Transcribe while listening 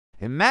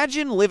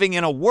Imagine living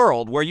in a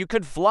world where you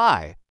could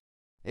fly.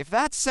 If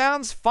that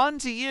sounds fun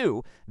to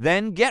you,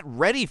 then get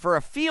ready for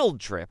a field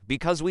trip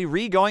because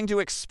we're going to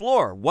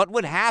explore what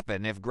would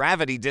happen if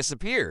gravity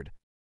disappeared.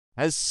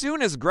 As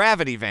soon as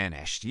gravity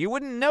vanished, you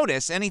wouldn't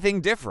notice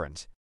anything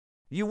different.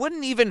 You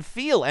wouldn't even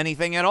feel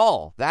anything at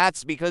all.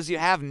 That's because you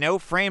have no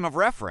frame of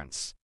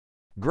reference.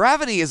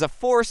 Gravity is a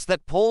force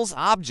that pulls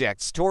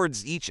objects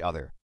towards each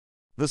other.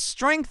 The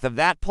strength of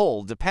that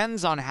pull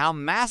depends on how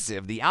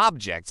massive the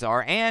objects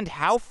are and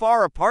how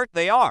far apart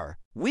they are.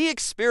 We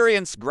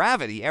experience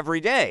gravity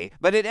every day,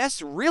 but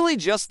it's really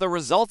just the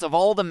result of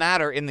all the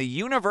matter in the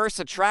universe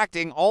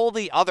attracting all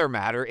the other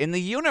matter in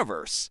the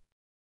universe.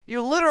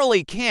 You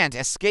literally can't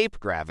escape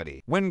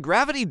gravity. When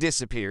gravity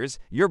disappears,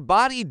 your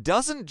body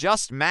doesn't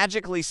just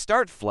magically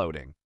start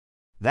floating.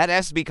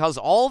 That's because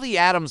all the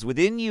atoms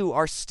within you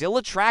are still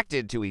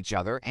attracted to each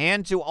other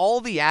and to all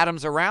the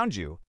atoms around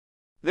you.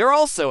 They're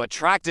also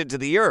attracted to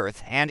the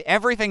Earth and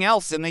everything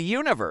else in the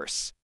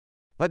universe.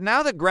 But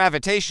now that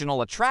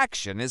gravitational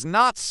attraction is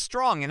not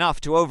strong enough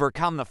to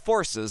overcome the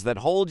forces that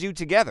hold you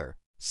together,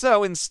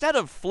 so instead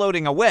of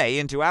floating away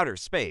into outer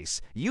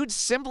space, you'd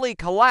simply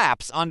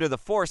collapse under the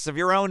force of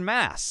your own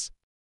mass.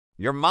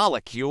 Your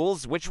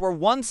molecules, which were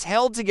once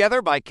held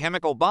together by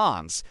chemical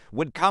bonds,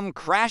 would come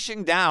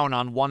crashing down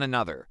on one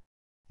another.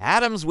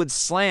 Atoms would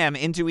slam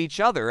into each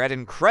other at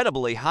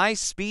incredibly high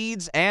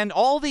speeds, and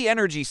all the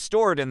energy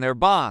stored in their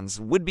bonds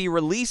would be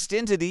released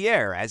into the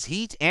air as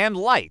heat and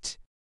light.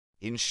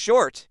 In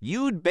short,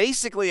 you'd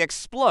basically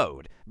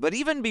explode, but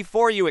even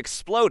before you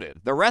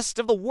exploded, the rest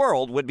of the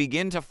world would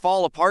begin to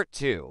fall apart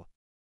too.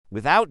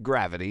 Without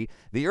gravity,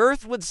 the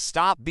Earth would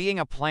stop being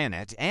a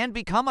planet and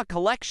become a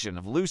collection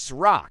of loose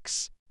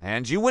rocks,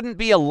 and you wouldn't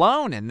be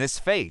alone in this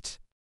fate.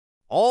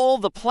 All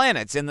the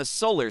planets in the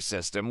solar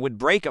system would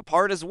break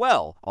apart as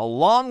well,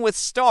 along with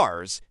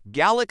stars,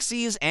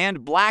 galaxies,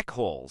 and black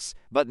holes,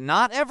 but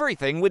not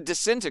everything would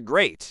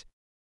disintegrate.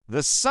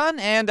 The Sun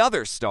and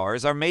other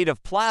stars are made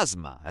of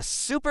plasma, a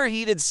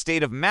superheated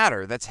state of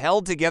matter that's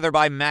held together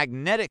by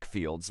magnetic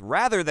fields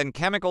rather than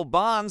chemical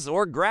bonds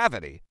or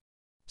gravity.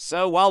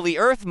 So while the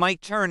Earth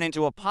might turn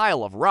into a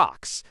pile of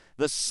rocks,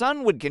 the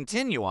Sun would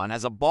continue on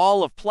as a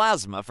ball of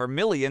plasma for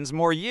millions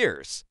more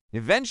years.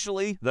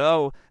 Eventually,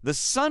 though, the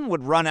Sun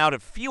would run out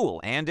of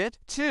fuel and it,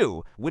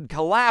 too, would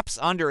collapse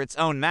under its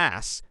own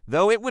mass,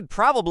 though it would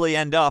probably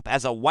end up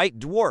as a white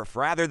dwarf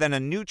rather than a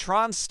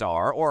neutron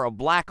star or a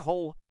black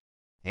hole.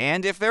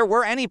 And if there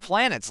were any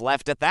planets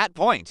left at that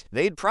point,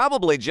 they'd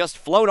probably just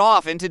float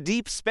off into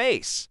deep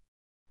space.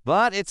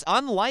 But it's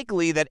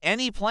unlikely that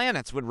any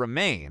planets would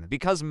remain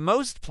because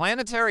most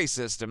planetary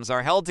systems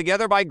are held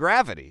together by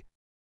gravity.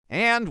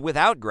 And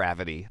without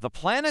gravity, the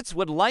planets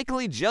would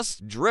likely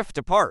just drift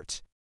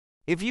apart.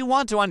 If you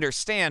want to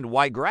understand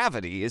why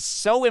gravity is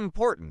so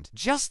important,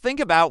 just think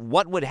about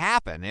what would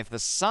happen if the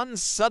Sun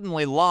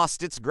suddenly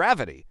lost its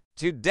gravity.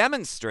 To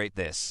demonstrate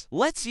this,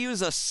 let's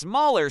use a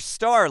smaller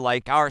star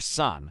like our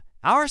Sun.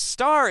 Our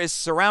star is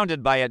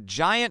surrounded by a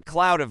giant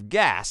cloud of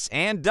gas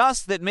and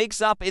dust that makes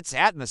up its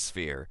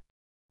atmosphere.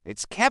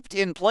 It's kept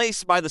in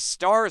place by the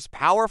star's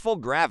powerful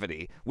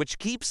gravity, which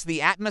keeps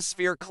the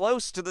atmosphere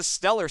close to the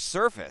stellar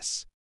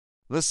surface.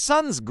 The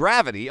Sun's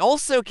gravity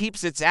also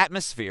keeps its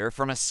atmosphere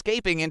from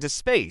escaping into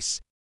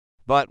space.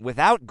 But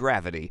without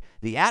gravity,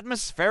 the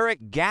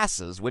atmospheric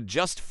gases would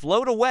just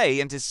float away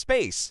into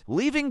space,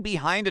 leaving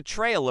behind a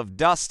trail of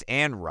dust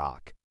and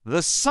rock.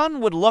 The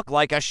Sun would look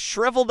like a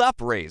shriveled-up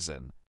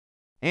raisin.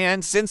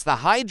 And since the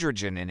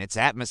hydrogen in its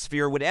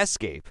atmosphere would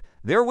escape,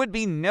 there would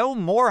be no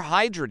more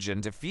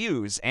hydrogen to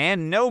fuse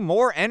and no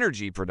more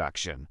energy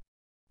production.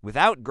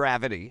 Without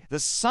gravity, the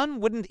Sun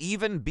wouldn't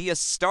even be a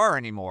star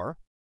anymore.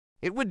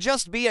 It would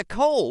just be a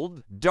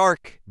cold,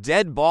 dark,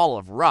 dead ball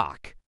of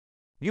rock.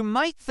 You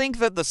might think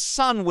that the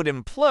Sun would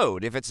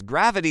implode if its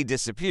gravity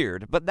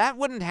disappeared, but that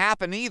wouldn't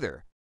happen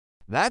either.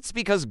 That's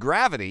because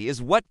gravity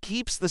is what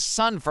keeps the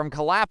Sun from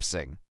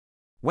collapsing.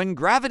 When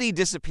gravity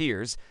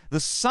disappears, the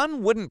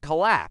Sun wouldn't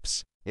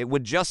collapse. It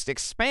would just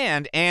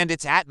expand and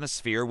its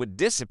atmosphere would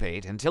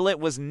dissipate until it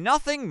was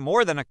nothing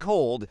more than a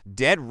cold,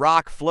 dead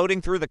rock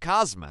floating through the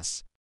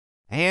cosmos.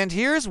 And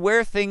here's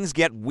where things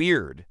get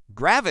weird.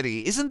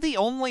 Gravity isn't the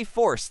only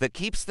force that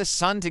keeps the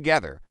Sun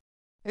together.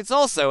 It's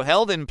also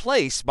held in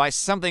place by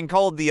something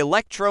called the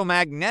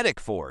electromagnetic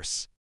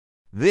force.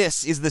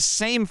 This is the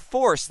same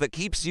force that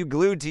keeps you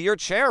glued to your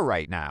chair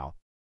right now.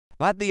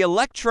 But the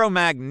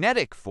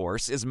electromagnetic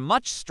force is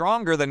much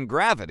stronger than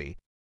gravity.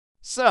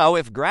 So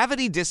if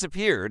gravity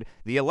disappeared,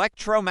 the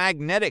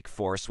electromagnetic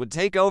force would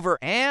take over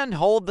and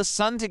hold the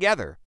Sun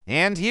together.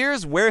 And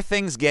here's where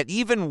things get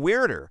even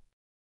weirder.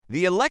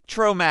 The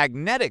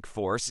electromagnetic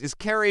force is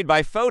carried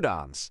by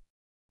photons.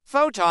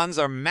 Photons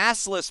are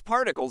massless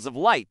particles of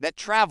light that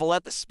travel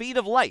at the speed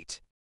of light.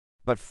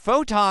 But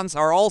photons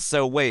are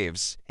also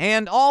waves,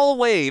 and all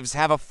waves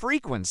have a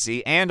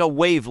frequency and a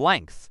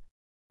wavelength.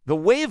 The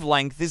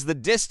wavelength is the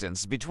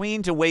distance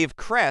between two wave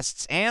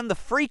crests, and the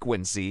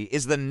frequency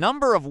is the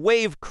number of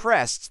wave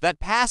crests that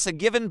pass a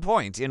given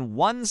point in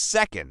 1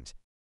 second.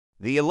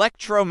 The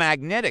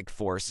electromagnetic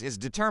force is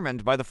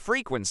determined by the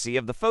frequency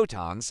of the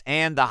photons,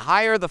 and the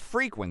higher the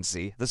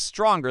frequency, the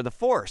stronger the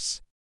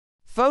force.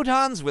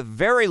 Photons with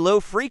very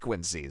low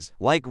frequencies,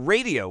 like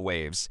radio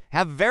waves,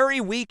 have very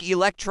weak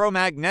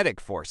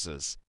electromagnetic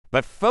forces.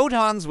 But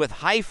photons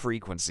with high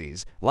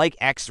frequencies, like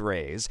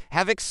X-rays,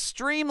 have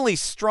extremely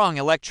strong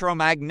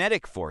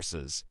electromagnetic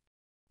forces.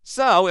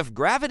 So, if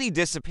gravity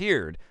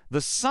disappeared, the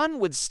sun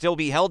would still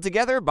be held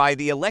together by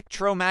the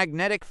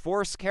electromagnetic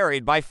force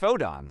carried by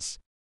photons.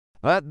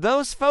 But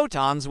those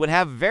photons would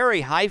have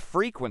very high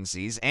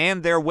frequencies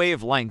and their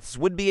wavelengths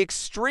would be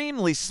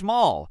extremely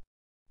small.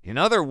 In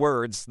other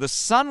words, the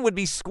sun would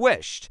be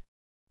squished.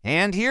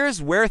 And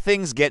here's where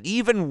things get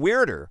even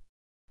weirder.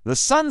 The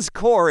sun's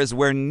core is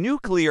where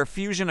nuclear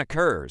fusion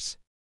occurs.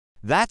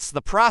 That's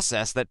the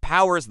process that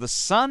powers the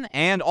sun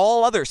and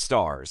all other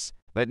stars.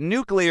 But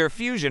nuclear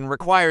fusion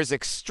requires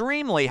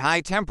extremely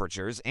high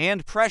temperatures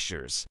and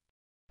pressures.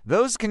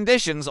 Those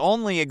conditions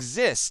only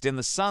exist in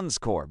the sun's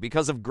core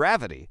because of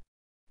gravity.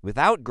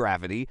 Without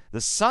gravity,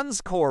 the sun's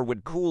core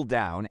would cool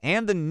down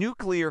and the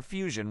nuclear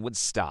fusion would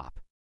stop.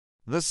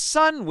 The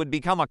sun would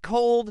become a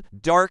cold,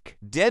 dark,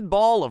 dead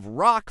ball of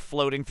rock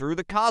floating through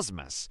the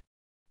cosmos.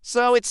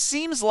 So it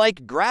seems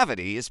like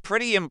gravity is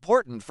pretty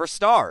important for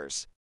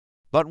stars.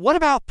 But what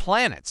about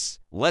planets?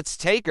 Let's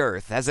take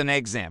Earth as an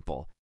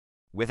example.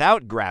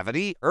 Without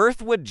gravity,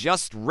 Earth would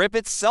just rip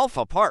itself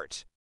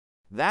apart.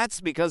 That's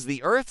because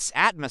the Earth's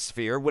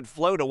atmosphere would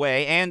float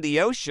away and the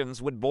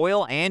oceans would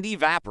boil and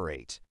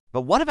evaporate.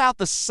 But what about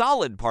the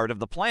solid part of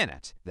the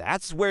planet?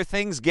 That's where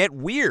things get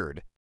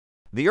weird.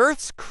 The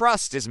Earth's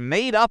crust is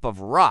made up of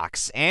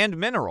rocks and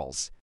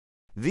minerals.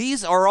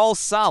 These are all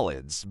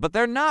solids, but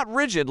they're not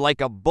rigid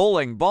like a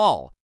bowling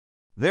ball.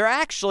 They're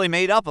actually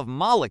made up of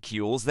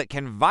molecules that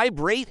can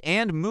vibrate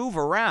and move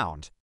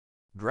around.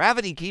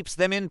 Gravity keeps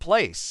them in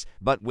place,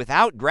 but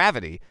without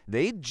gravity,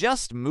 they'd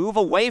just move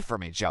away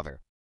from each other.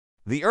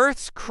 The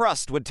Earth's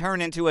crust would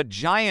turn into a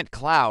giant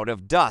cloud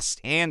of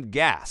dust and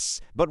gas.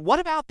 But what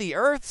about the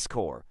Earth's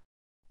core?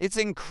 It's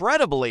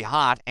incredibly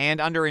hot and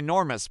under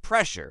enormous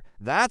pressure.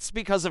 That's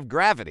because of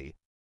gravity.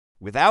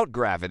 Without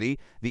gravity,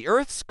 the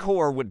Earth's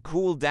core would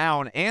cool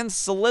down and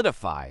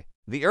solidify.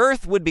 The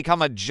Earth would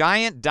become a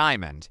giant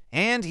diamond.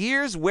 And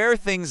here's where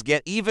things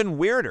get even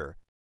weirder.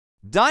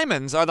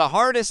 Diamonds are the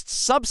hardest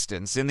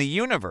substance in the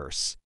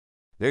universe.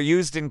 They're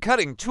used in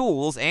cutting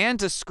tools and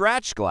to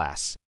scratch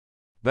glass.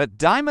 But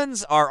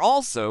diamonds are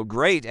also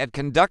great at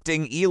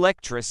conducting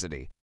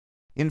electricity.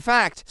 In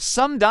fact,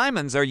 some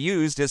diamonds are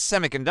used as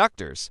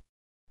semiconductors.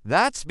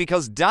 That's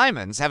because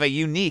diamonds have a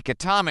unique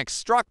atomic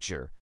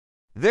structure.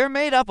 They're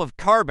made up of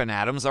carbon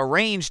atoms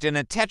arranged in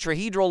a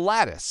tetrahedral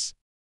lattice.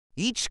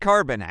 Each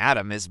carbon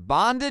atom is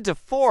bonded to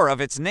 4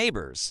 of its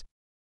neighbors.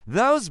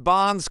 Those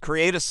bonds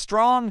create a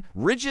strong,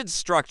 rigid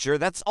structure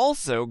that's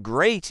also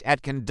great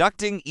at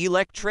conducting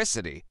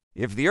electricity.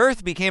 If the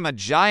Earth became a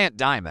giant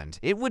diamond,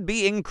 it would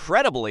be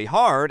incredibly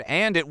hard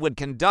and it would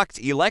conduct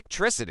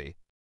electricity.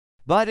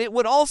 But it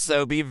would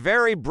also be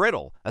very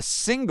brittle. A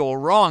single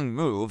wrong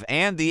move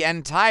and the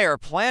entire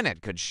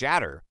planet could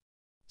shatter.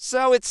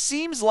 So it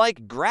seems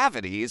like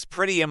gravity is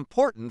pretty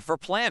important for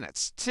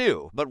planets,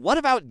 too. But what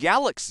about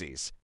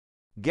galaxies?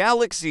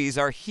 Galaxies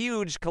are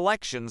huge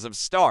collections of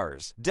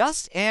stars,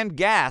 dust and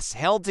gas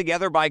held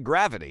together by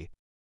gravity.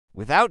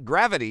 Without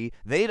gravity,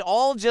 they'd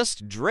all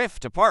just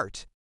drift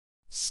apart.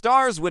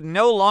 Stars would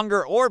no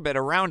longer orbit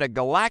around a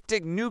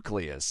galactic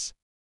nucleus.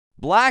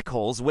 Black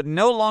holes would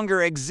no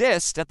longer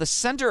exist at the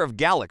center of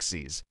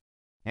galaxies.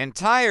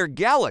 Entire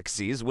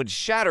galaxies would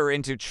shatter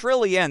into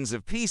trillions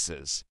of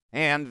pieces.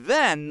 And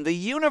then the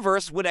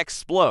universe would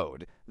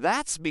explode.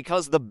 That's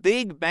because the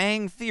Big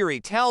Bang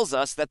Theory tells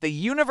us that the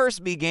universe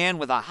began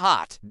with a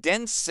hot,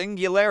 dense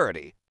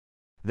singularity.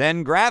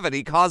 Then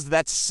gravity caused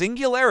that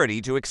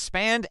singularity to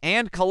expand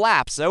and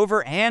collapse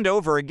over and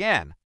over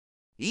again.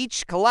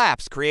 Each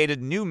collapse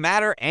created new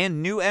matter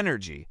and new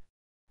energy.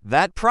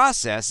 That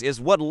process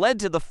is what led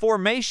to the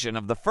formation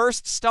of the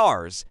first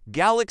stars,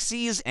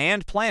 galaxies,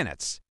 and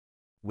planets.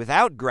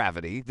 Without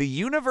gravity, the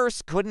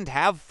universe couldn't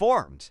have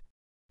formed.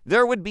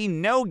 There would be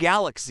no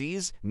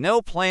galaxies,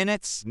 no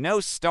planets, no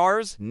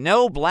stars,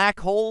 no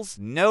black holes,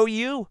 no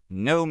you,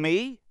 no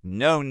me,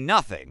 no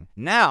nothing.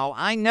 Now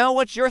I know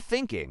what you're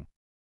thinking.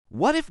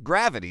 What if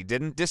gravity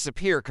didn't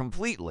disappear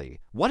completely?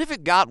 What if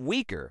it got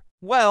weaker?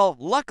 Well,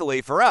 luckily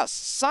for us,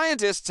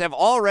 scientists have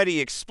already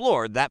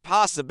explored that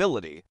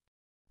possibility.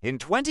 In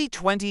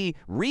 2020,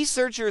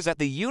 researchers at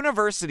the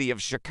University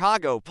of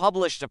Chicago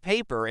published a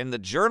paper in the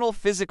journal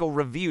Physical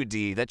Review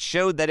D that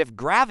showed that if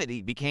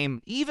gravity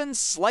became even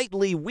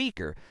slightly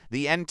weaker,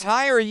 the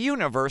entire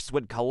universe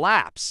would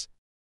collapse.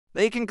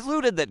 They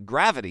concluded that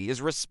gravity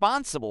is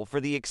responsible for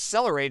the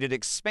accelerated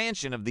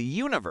expansion of the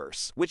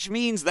universe, which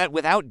means that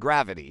without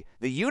gravity,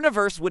 the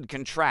universe would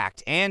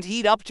contract and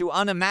heat up to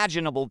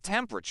unimaginable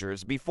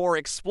temperatures before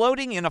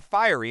exploding in a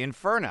fiery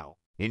inferno.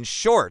 In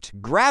short,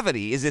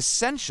 gravity is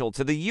essential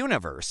to the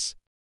universe.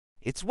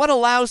 It's what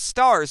allows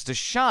stars to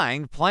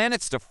shine,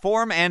 planets to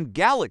form, and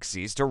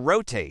galaxies to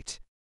rotate.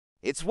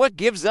 It's what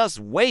gives us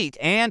weight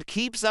and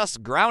keeps us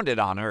grounded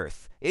on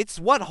Earth. It's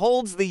what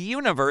holds the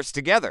universe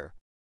together.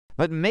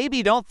 But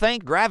maybe don't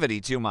thank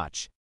gravity too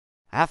much.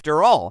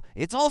 After all,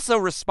 it's also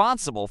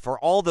responsible for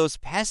all those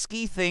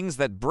pesky things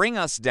that bring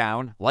us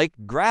down, like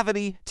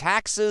gravity,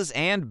 taxes,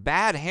 and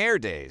bad hair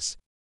days.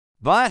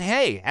 But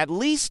hey, at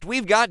least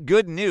we've got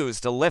good news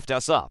to lift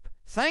us up.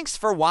 Thanks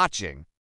for watching.